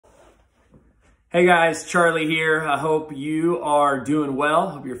Hey guys, Charlie here. I hope you are doing well.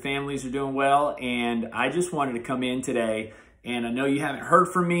 Hope your families are doing well. And I just wanted to come in today, and I know you haven't heard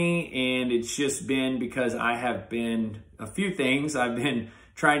from me, and it's just been because I have been a few things. I've been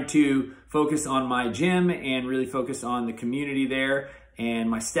trying to focus on my gym and really focus on the community there and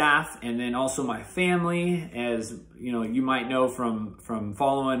my staff, and then also my family. As you know, you might know from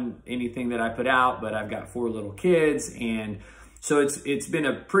following anything that I put out, but I've got 4 little kids, and so it's been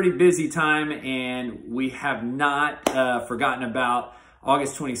a pretty busy time, and we have not forgotten about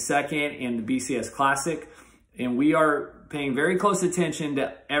August 22nd and the BCS Classic, and we are paying very close attention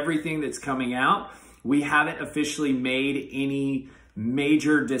to everything that's coming out. We haven't officially made any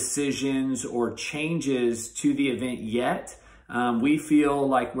major decisions or changes to the event yet. We feel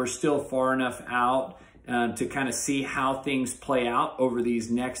like we're still far enough out to kind of see how things play out over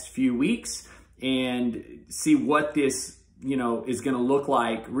these next few weeks and see what this is going to look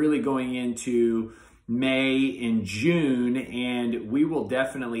like really going into May and June. And we will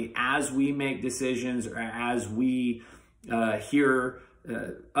definitely, as we make decisions or as we hear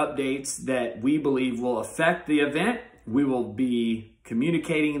updates that we believe will affect the event, we will be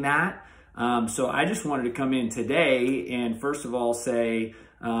communicating that. So I just wanted to come in today and first of all say,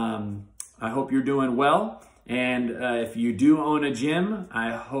 I hope you're doing well. And if you do own a gym,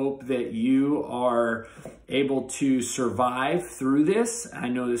 I hope that you are able to survive through this. I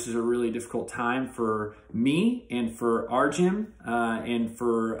know this is a really difficult time for me and for our gym and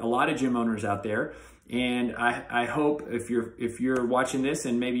for a lot of gym owners out there. And I hope if you're watching this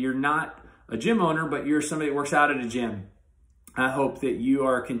and maybe you're not a gym owner, but you're somebody that works out at a gym, I hope that you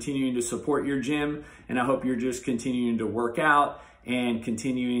are continuing to support your gym, and I hope you're just continuing to work out and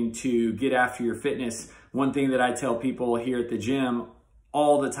continuing to get after your fitness. One thing that I tell people here at the gym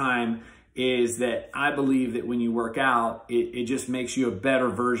all the time is that I believe that when you work out, it just makes you a better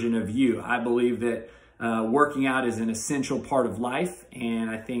version of you. I believe that working out is an essential part of life, and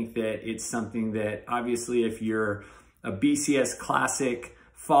I think that it's something that obviously if you're a BCS Classic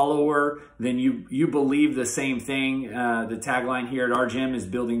follower, then you believe the same thing. The tagline here at our gym is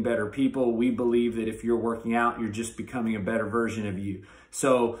building better people. We believe that if you're working out, you're just becoming a better version of you.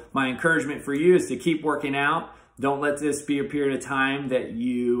 So my encouragement for you is to keep working out. Don't let this be a period of time that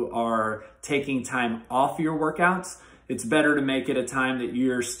you are taking time off your workouts. It's better to make it a time that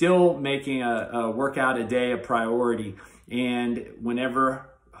you're still making a workout a day a priority. And whenever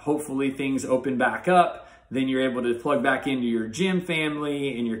hopefully things open back up, then you're able to plug back into your gym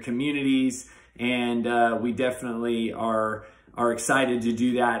family and your communities. And we definitely are excited to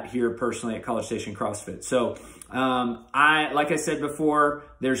do that here personally at College Station CrossFit. So like I said before,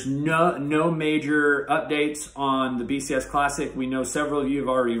 there's no major updates on the BCS Classic. We know several of you have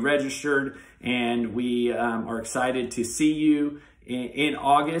already registered, and we are excited to see you in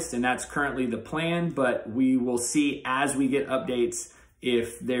August, and that's currently the plan, but we will see as we get updates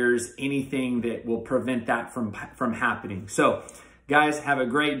if there's anything that will prevent that from happening. So guys, have a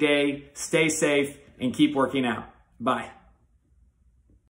great day, stay safe, and keep working out. Bye.